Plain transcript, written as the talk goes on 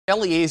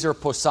Eliezer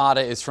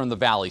Posada is from the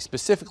Valley,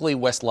 specifically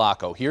West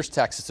Laco. Here's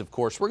Texas, of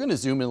course. We're going to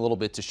zoom in a little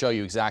bit to show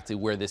you exactly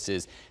where this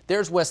is.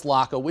 There's West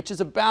Laco, which is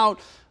about,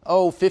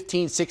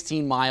 15,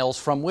 16 miles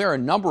from where a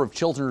number of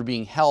children are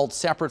being held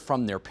separate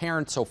from their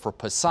parents. So for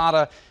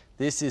Posada,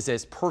 this is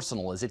as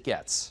personal as it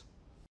gets.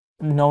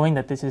 Knowing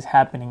that this is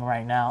happening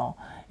right now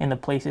in the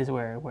places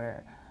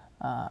where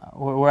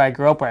I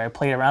grew up, where I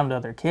played around with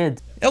other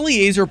kids.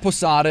 Eliezer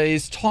Posada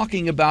is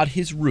talking about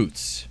his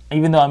roots.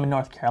 Even though I'm in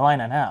North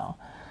Carolina now,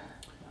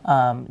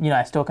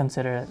 I still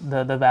consider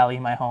the Valley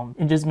my home.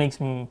 It just makes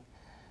me,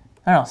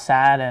 I don't know,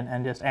 sad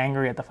and just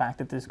angry at the fact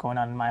that this is going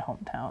on in my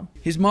hometown.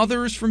 His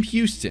mother is from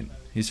Houston,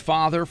 his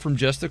father from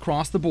just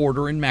across the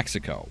border in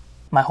Mexico.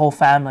 My whole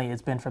family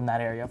has been from that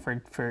area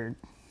for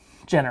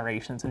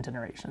generations and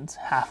generations.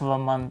 Half of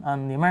them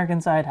on the American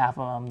side, half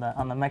of them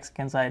on the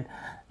Mexican side.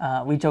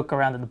 We joke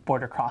around that the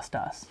border crossed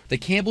us. The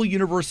Campbell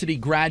University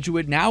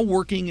graduate now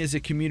working as a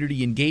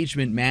community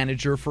engagement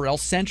manager for El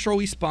Centro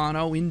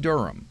Hispano in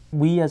Durham.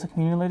 We as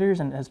community leaders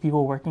and as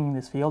people working in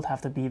this field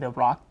have to be the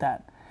rock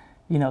that,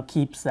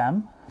 keeps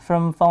them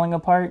from falling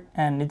apart,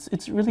 and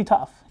it's really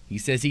tough. He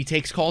says he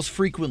takes calls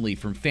frequently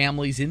from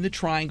families in the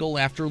Triangle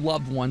after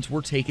loved ones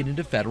were taken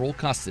into federal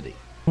custody.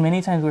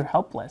 Many times we're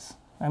helpless.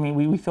 I mean,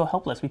 we feel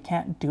helpless. We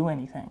can't do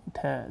anything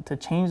to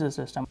change the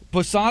system.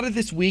 Posada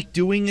this week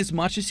doing as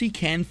much as he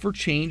can for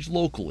change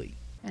locally.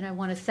 And I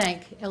want to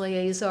thank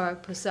Eliezer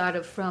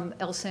Posada from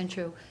El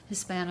Centro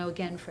Hispano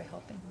again for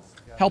helping us.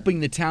 Helping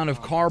the town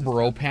of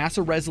Carrboro pass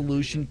a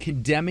resolution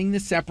condemning the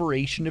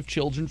separation of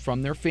children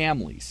from their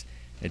families,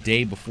 a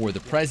day before the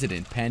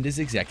president penned his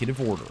executive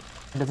order.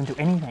 It doesn't do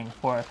anything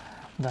for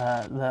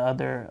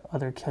the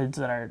other kids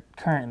that are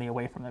currently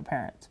away from their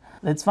parents.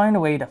 Let's find a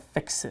way to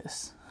fix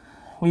this.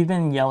 We've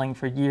been yelling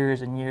for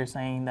years and years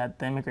saying that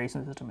the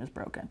immigration system is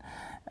broken,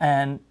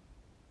 and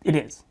it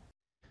is.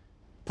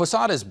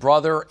 Posada's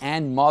brother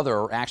and mother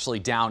are actually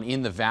down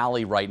in the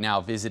Valley right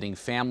now visiting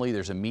family.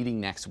 There's a meeting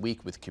next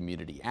week with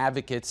community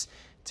advocates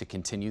to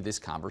continue this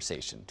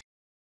conversation.